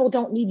old people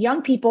don't need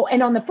young people.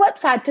 And on the flip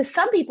side, to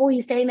some people,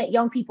 he's saying that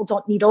young people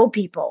don't need old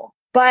people.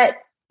 But,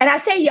 and I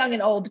say young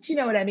and old, but you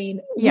know what I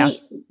mean? Yeah.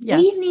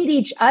 We need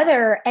each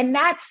other. And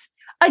that's,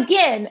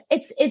 again,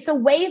 it's a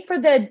way for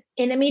the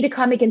enemy to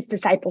come against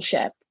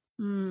discipleship.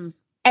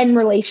 And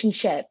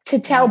relationship, to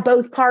tell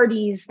both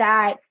parties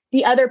that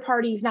the other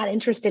party's not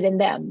interested in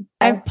them.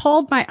 I've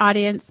polled my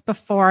audience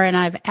before and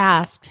I've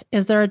asked,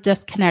 is there a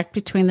disconnect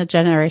between the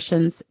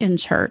generations in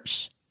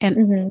church?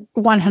 And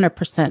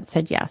 100%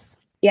 said yes.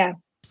 Yeah.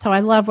 So I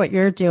love what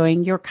you're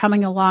doing. You're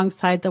coming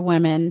alongside the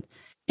women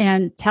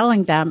and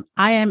telling them,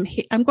 I'm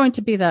going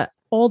to be the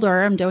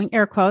older, I'm doing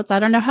air quotes. I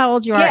don't know how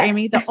old you are,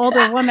 Amy, the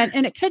older woman.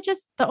 And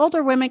the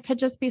older women could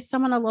just be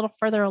someone a little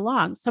further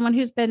along, someone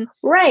who's been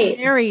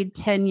married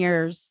 10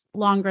 years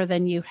longer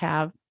than you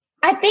have.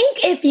 I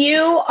think if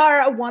you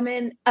are a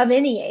woman of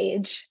any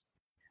age,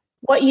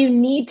 what you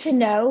need to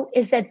know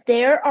is that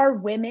there are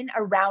women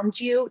around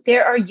you.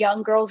 There are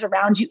young girls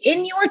around you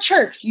in your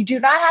church. You do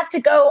not have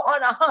to go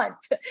on a hunt,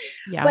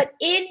 but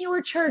in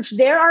your church,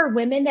 there are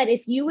women that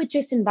if you would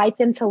just invite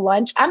them to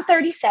lunch, I'm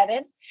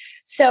 37.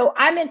 So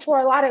I mentor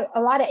a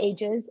lot of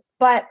ages,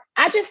 but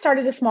I just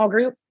started a small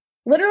group.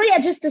 Literally, I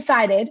just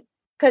decided,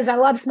 because I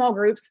love small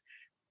groups,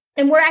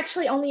 and we're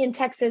actually only in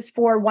Texas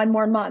for one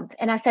more month.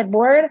 And I said,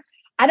 Lord,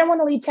 I don't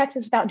want to leave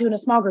Texas without doing a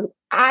small group.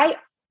 I'm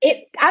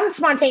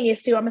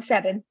spontaneous too. I'm a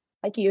 7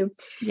 like you.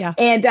 Yeah.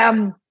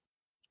 And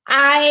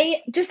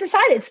I just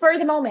decided, spur of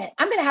the moment,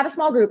 I'm going to have a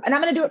small group and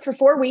I'm going to do it for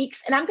 4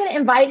 weeks. And I'm going to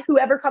invite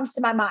whoever comes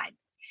to my mind.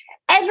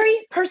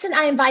 Every person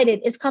I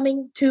invited is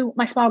coming to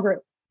my small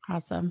group.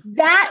 Awesome.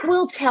 That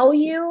will tell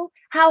you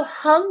how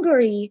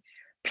hungry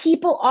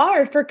people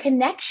are for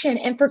connection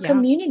and for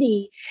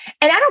community.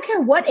 And I don't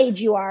care what age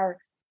you are.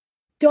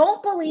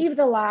 Don't believe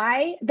the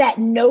lie that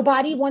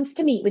nobody wants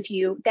to meet with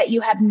you, that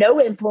you have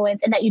no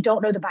influence, and that you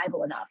don't know the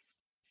Bible enough.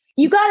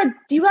 You gotta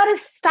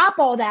stop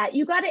all that.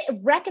 You gotta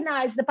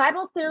recognize the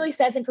Bible clearly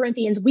says in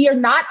Corinthians, we are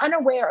not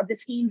unaware of the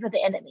schemes of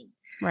the enemy.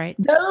 Right.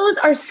 Those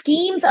are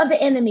schemes of the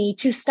enemy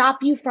to stop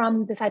you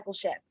from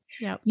discipleship.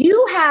 Yep.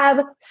 You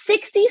have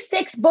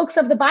 66 books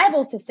of the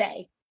Bible to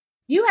say.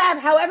 You have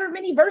however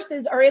many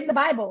verses are in the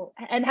Bible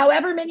and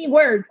however many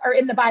words are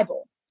in the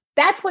Bible.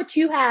 That's what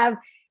you have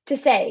to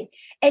say.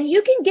 And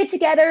you can get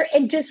together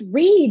and just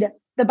read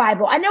the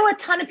Bible. I know a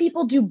ton of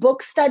people do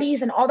book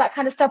studies and all that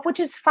kind of stuff,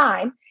 which is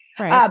fine.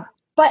 Right.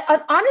 But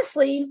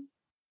honestly,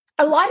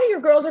 a lot of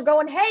your girls are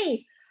going,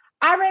 hey,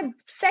 I read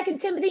 2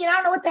 Timothy and I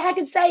don't know what the heck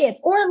it's saying.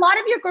 Or a lot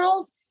of your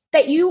girls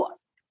that you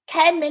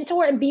can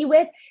mentor and be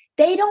with,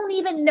 they don't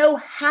even know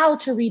how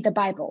to read the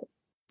Bible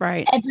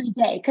every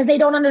day because they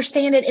don't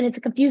understand it and it's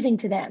confusing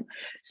to them.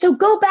 So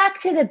go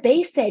back to the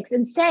basics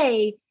and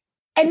say,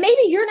 and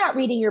maybe you're not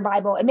reading your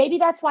Bible and maybe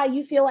that's why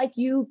you feel like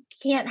you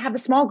can't have a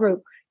small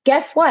group.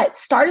 Guess what?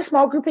 Start a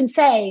small group and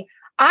say,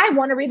 I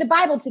want to read the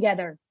Bible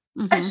together.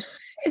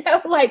 Just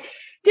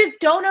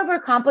don't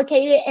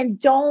overcomplicate it and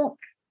don't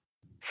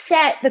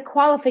set the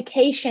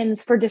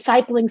qualifications for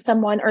discipling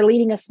someone or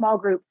leading a small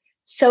group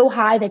so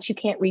high that you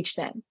can't reach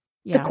them.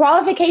 Yeah. The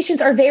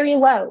qualifications are very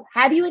low.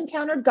 Have you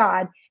encountered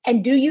God?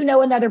 And do you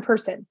know another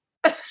person?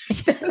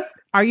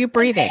 Are you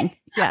breathing?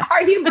 Yes.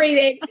 Are you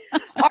breathing?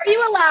 Are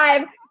you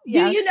alive? Do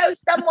Yes. you know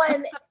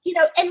someone,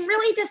 and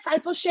really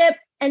discipleship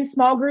and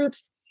small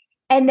groups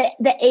and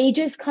the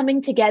ages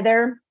coming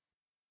together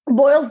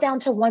boils down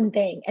to one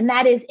thing, and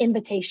that is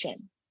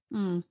invitation.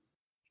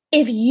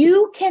 If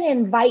you can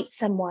invite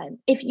someone,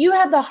 if you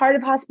have the heart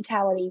of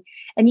hospitality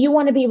and you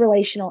want to be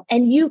relational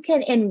and you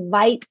can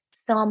invite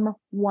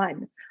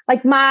someone,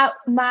 like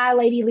my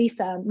lady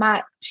Lisa,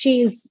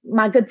 she's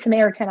my good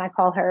Samaritan, I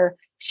call her.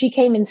 She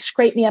came and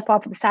scraped me up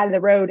off of the side of the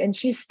road and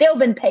she's still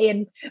been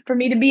paying for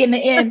me to be in the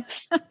inn.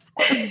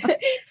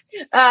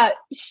 I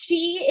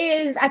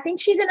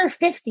think she's in her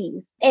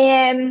 50s,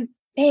 and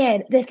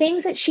man, the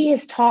things that she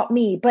has taught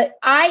me, but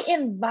I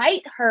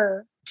invite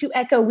her to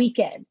Echo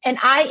Weekend. And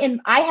I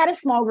had a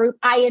small group.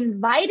 I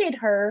invited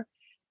her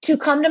to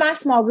come to my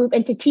small group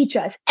and to teach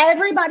us.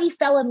 Everybody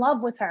fell in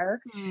love with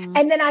her.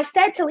 And then I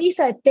said to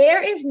Lisa,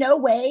 there is no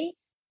way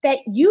that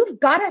you've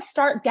got to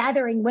start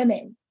gathering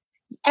women.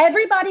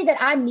 Everybody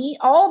that I meet,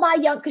 all my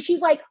young, because she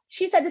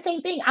said the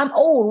same thing. I'm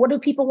old. What do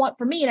people want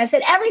from me? And I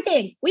said,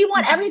 everything. We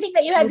want everything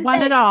that you have to say. We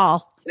want it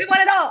all. We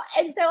want it all.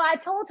 And so I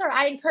told her,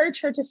 I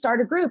encouraged her to start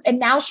a group. And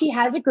now she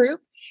has a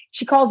group.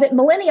 She calls it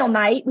Millennial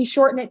Night. We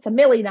shorten it to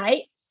Millie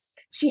Night.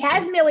 She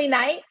has Millie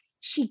Night.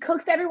 She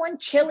cooks everyone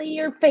chili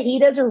or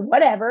fajitas or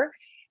whatever.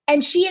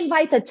 And she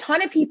invites a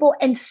ton of people.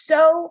 And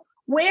so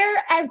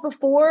whereas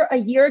before, a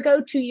year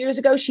ago, 2 years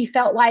ago, she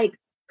felt like,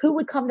 who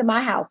would come to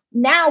my house?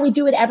 Now we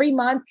do it every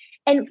month.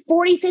 And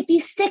 40, 50,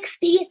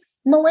 60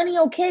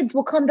 millennial kids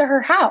will come to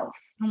her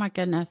house. Oh my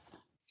goodness.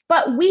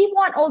 But we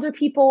want older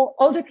people.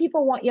 Older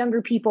people want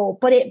younger people.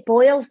 But it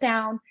boils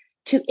down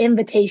to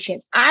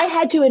invitation. I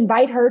had to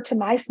invite her to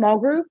my small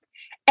group,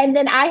 and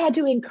then I had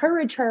to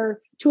encourage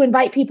her to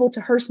invite people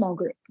to her small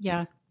group.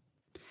 Yeah.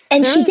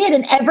 And she did.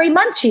 And every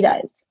month she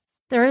does.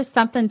 There is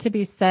something to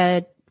be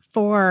said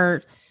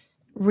for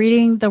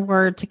reading the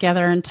word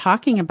together and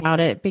talking about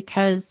it,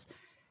 because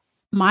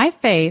my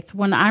faith,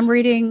 when I'm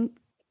reading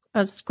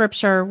a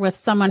scripture with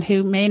someone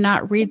who may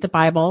not read the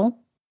Bible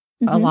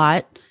a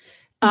lot,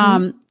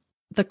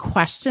 the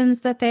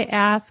questions that they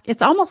ask,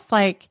 it's almost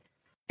like,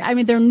 I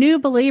mean, they're new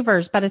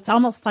believers, but it's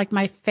almost like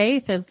my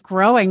faith is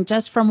growing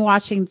just from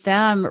watching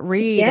them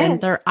read, and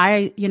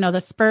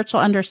the spiritual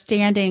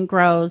understanding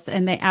grows,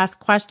 and they ask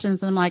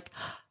questions, and I'm like,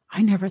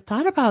 I never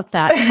thought about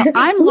that. So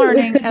I'm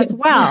learning as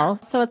well.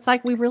 So it's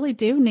like, we really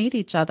do need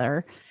each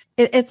other.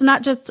 It's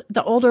not just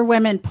the older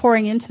women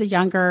pouring into the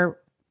younger,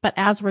 but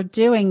as we're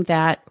doing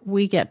that,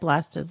 we get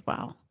blessed as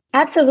well.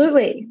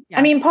 Absolutely. Yeah.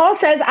 I mean, Paul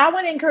says, I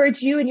want to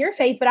encourage you in your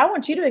faith, but I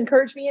want you to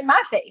encourage me in my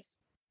faith.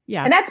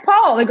 Yeah. And that's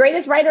Paul, the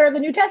greatest writer of the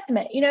New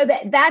Testament.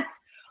 That's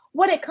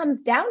what it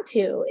comes down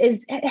to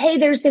is, hey,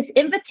 there's this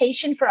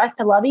invitation for us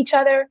to love each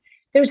other.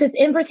 There's this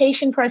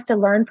invitation for us to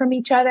learn from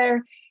each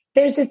other.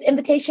 There's this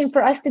invitation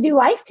for us to do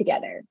life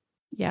together.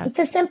 Yes. It's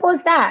as simple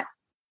as that.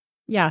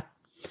 Yeah.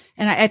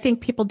 And I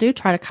think people do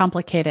try to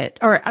complicate it,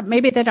 or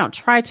maybe they don't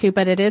try to,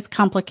 but it is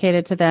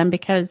complicated to them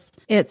because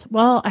it's,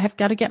 well, I've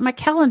got to get my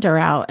calendar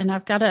out and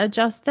I've got to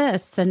adjust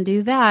this and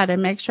do that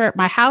and make sure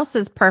my house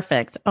is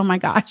perfect. Oh my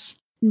gosh.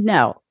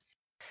 No.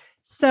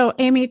 So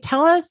Amy,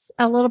 tell us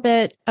a little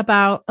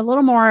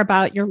more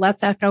about your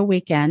Let's Echo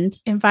weekend.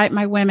 Invite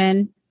my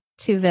women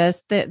to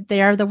this, that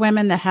they are the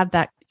women that have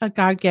a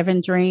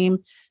God-given dream.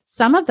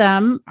 Some of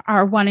them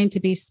are wanting to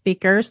be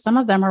speakers. Some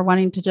of them are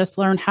wanting to just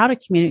learn how to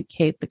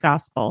communicate the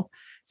gospel.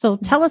 So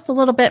tell us a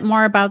little bit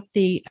more about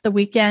the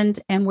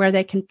weekend and where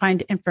they can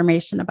find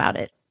information about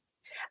it.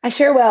 I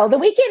sure will. The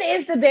weekend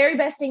is the very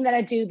best thing that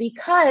I do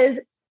because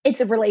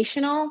it's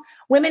relational.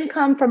 Women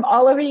come from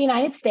all over the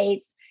United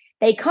States.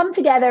 They come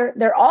together.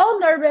 They're all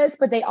nervous,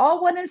 but they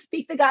all want to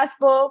speak the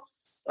gospel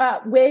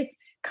with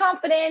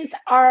confidence.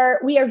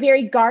 We are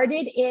very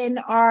guarded in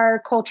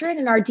our culture and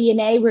in our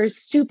DNA. We're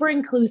super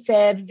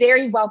inclusive,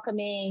 very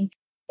welcoming.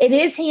 It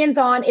is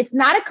hands-on. It's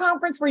not a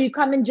conference where you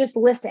come and just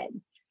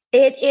listen.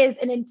 It is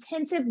an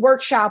intensive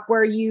workshop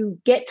where you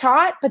get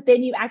taught, but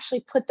then you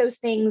actually put those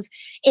things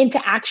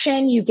into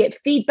action. You get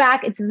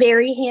feedback. It's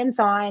very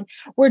hands-on.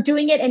 We're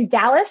doing it in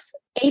Dallas,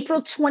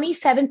 April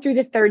 27th through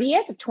the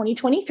 30th of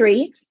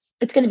 2023.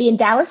 It's going to be in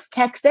Dallas,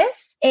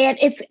 Texas. And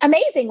it's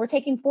amazing. We're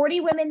taking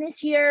 40 women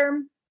this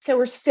year. So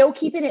we're still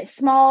keeping it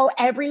small.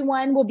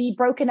 Everyone will be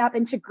broken up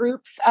into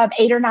groups of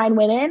 8 or 9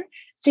 women.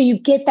 So you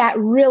get that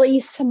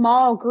really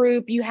small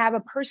group. You have a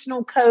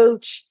personal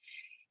coach,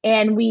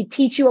 and we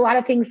teach you a lot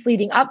of things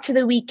leading up to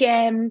the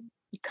weekend.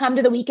 You come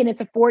to the weekend.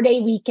 It's a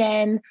 4-day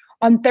weekend.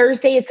 On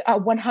Thursday, it's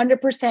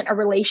 100% a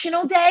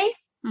relational day.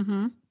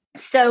 Mm-hmm.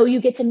 So you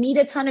get to meet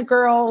a ton of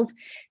girls.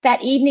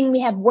 That evening,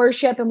 we have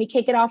worship, and we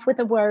kick it off with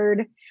a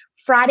word.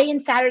 Friday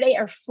and Saturday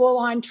are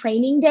full-on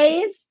training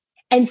days.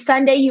 And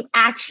Sunday, you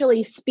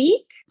actually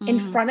speak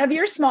in front of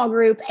your small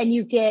group and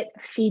you get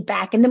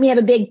feedback. And then we have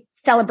a big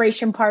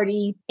celebration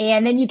party.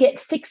 And then you get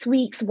 6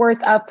 weeks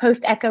worth of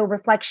post-echo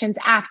reflections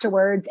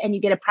afterwards. And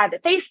you get a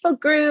private Facebook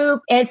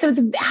group. And so it's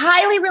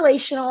highly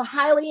relational,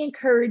 highly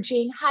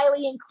encouraging,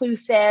 highly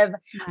inclusive,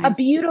 a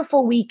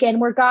beautiful weekend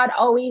where God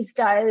always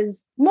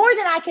does more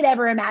than I could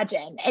ever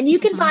imagine. And you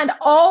can find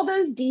all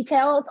those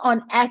details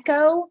on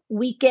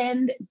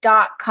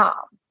echoweekend.com.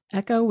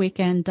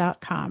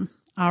 echoweekend.com.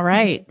 All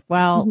right.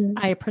 Well,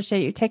 I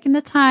appreciate you taking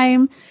the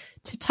time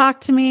to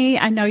talk to me.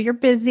 I know you're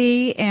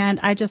busy, and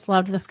I just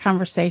loved this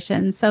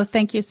conversation. So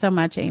thank you so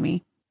much,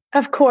 Amy.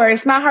 Of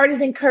course. My heart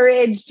is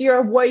encouraged. You're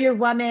a warrior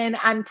woman.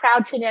 I'm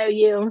proud to know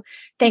you.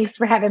 Thanks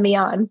for having me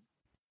on.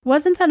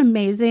 Wasn't that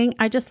amazing?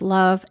 I just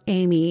love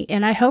Amy,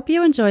 and I hope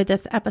you enjoyed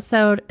this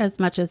episode as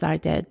much as I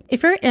did.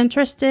 If you're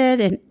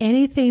interested in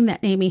anything that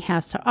Amy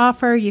has to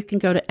offer, you can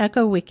go to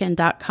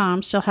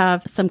echoweekend.com. She'll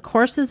have some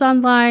courses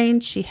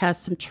online. She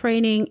has some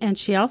training, and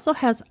she also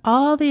has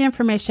all the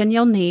information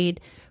you'll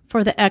need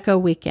for the Echo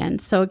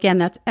Weekend. So again,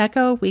 that's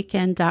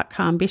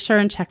echoweekend.com. Be sure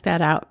and check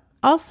that out.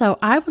 Also,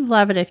 I would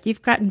love it if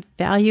you've gotten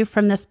value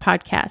from this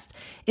podcast,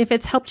 if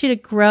it's helped you to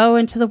grow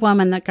into the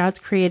woman that God's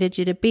created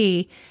you to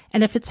be,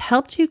 and if it's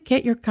helped you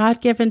get your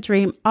God-given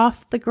dream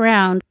off the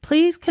ground,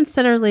 please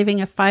consider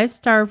leaving a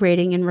 5-star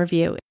rating and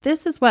review.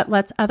 This is what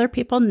lets other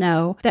people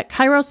know that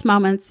Kairos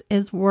Moments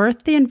is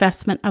worth the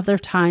investment of their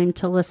time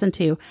to listen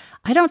to.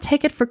 I don't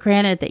take it for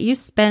granted that you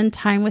spend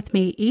time with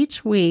me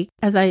each week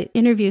as I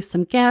interview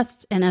some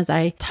guests and as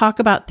I talk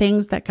about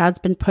things that God's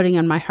been putting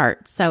on my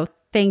heart. So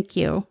thank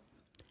you.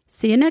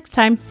 See you next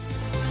time.